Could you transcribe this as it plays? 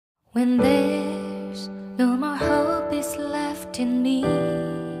When there's no more hope is left in me,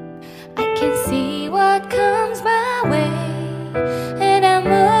 I can see what comes my way, and I'm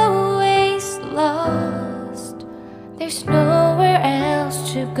always lost. There's nowhere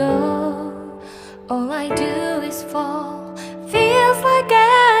else to go. All I do is fall. Feels like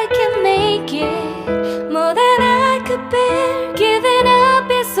I can make it more than I could bear. Giving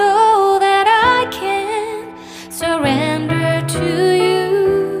up is all that I can surrender to you.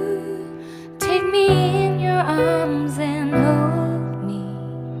 Take me in your arms and hold me.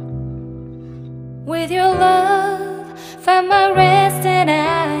 With your love, find my rest, and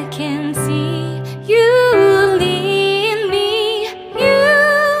I can see you lead me.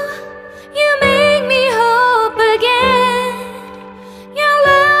 You make me hope again. Your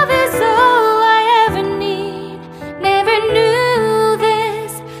love is all I ever need. Never knew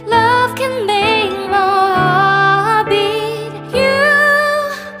this love can make my heart beat.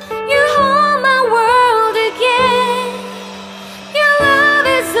 You hold my world again. Your love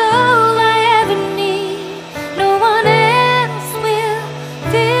is all I ever need. No one else will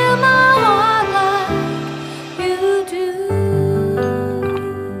fill my heart like you do.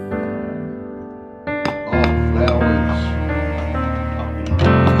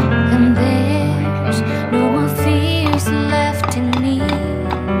 And there's no more fears left in me.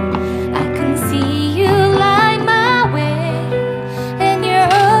 I can see you light my way, and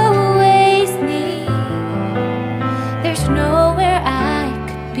you're always near. There's nowhere I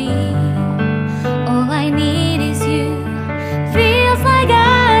could be. All I need is you. Feels like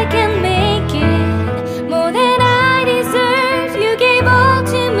I can make it more than I deserve. You gave all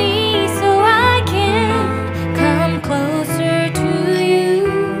to me so I can come closer to you.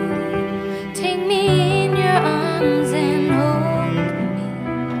 Take me in your arms and hold me.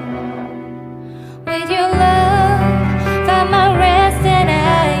 With your love, find my rest, and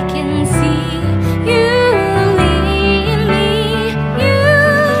I can see you lead me.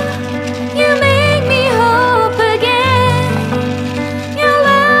 You make me hope again. Your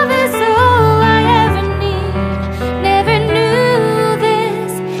love is all I ever need. Never knew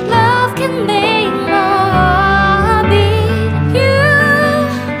this love can make my heart beat.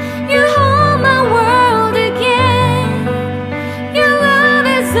 You hold my world again. Your love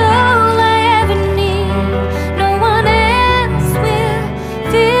is all I ever need. No one else will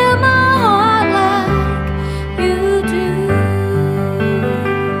fill my heart like you do.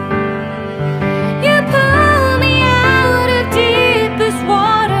 You pull me out of deepest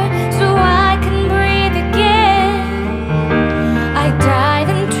water so I can breathe again. I dive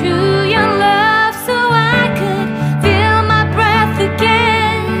into your love so I could feel my breath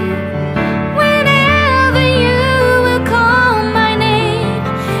again. Whenever you will call my name,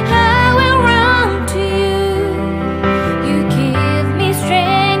 I will run to you. You give me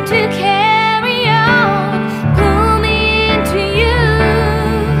strength to carry on. Pull me into you.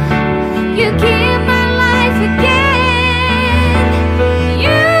 You give my life again.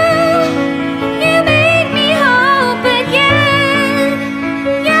 You make me hope again.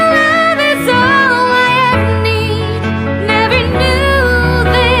 Your love is all I ever need. Never knew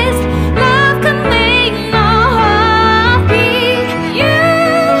this love could make my heart beat.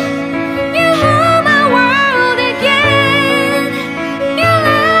 You hold my world again. Your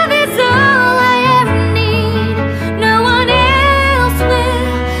love is all I ever need. No one else will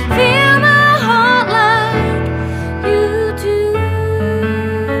fill my heart like you do.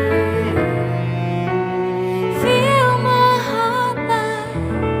 Fill my heart like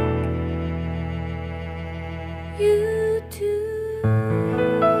you do.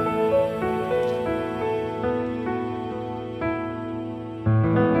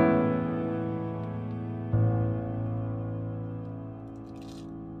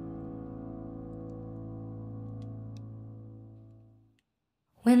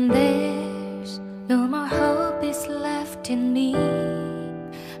 When there's no more hope is left in me,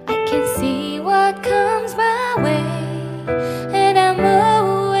 I can see what comes my way, and I'm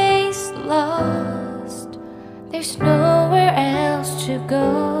always lost. There's nowhere else to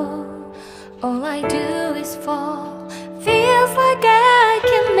go. All I do is fall. Feels like I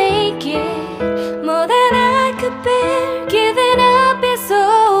can make it more than I could bear. Giving up is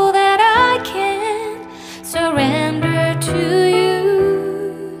all that I can surrender to you.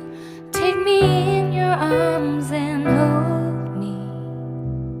 Take me in your arms and hold me.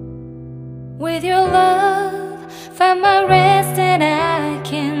 With your love, find my rest, and I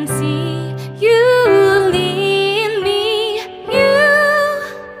can see you lead me.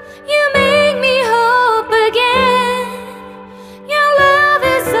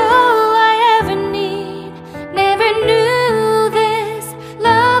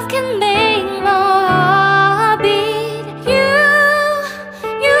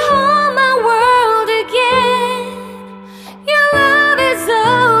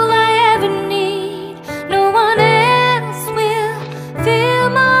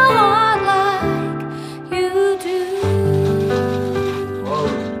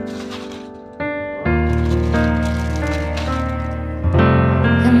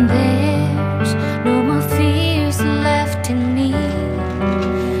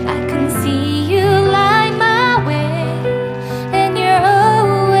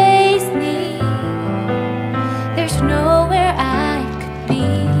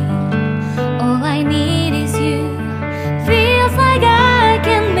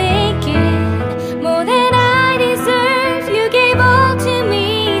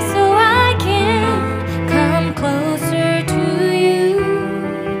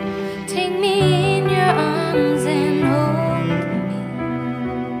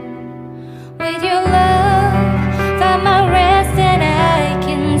 with you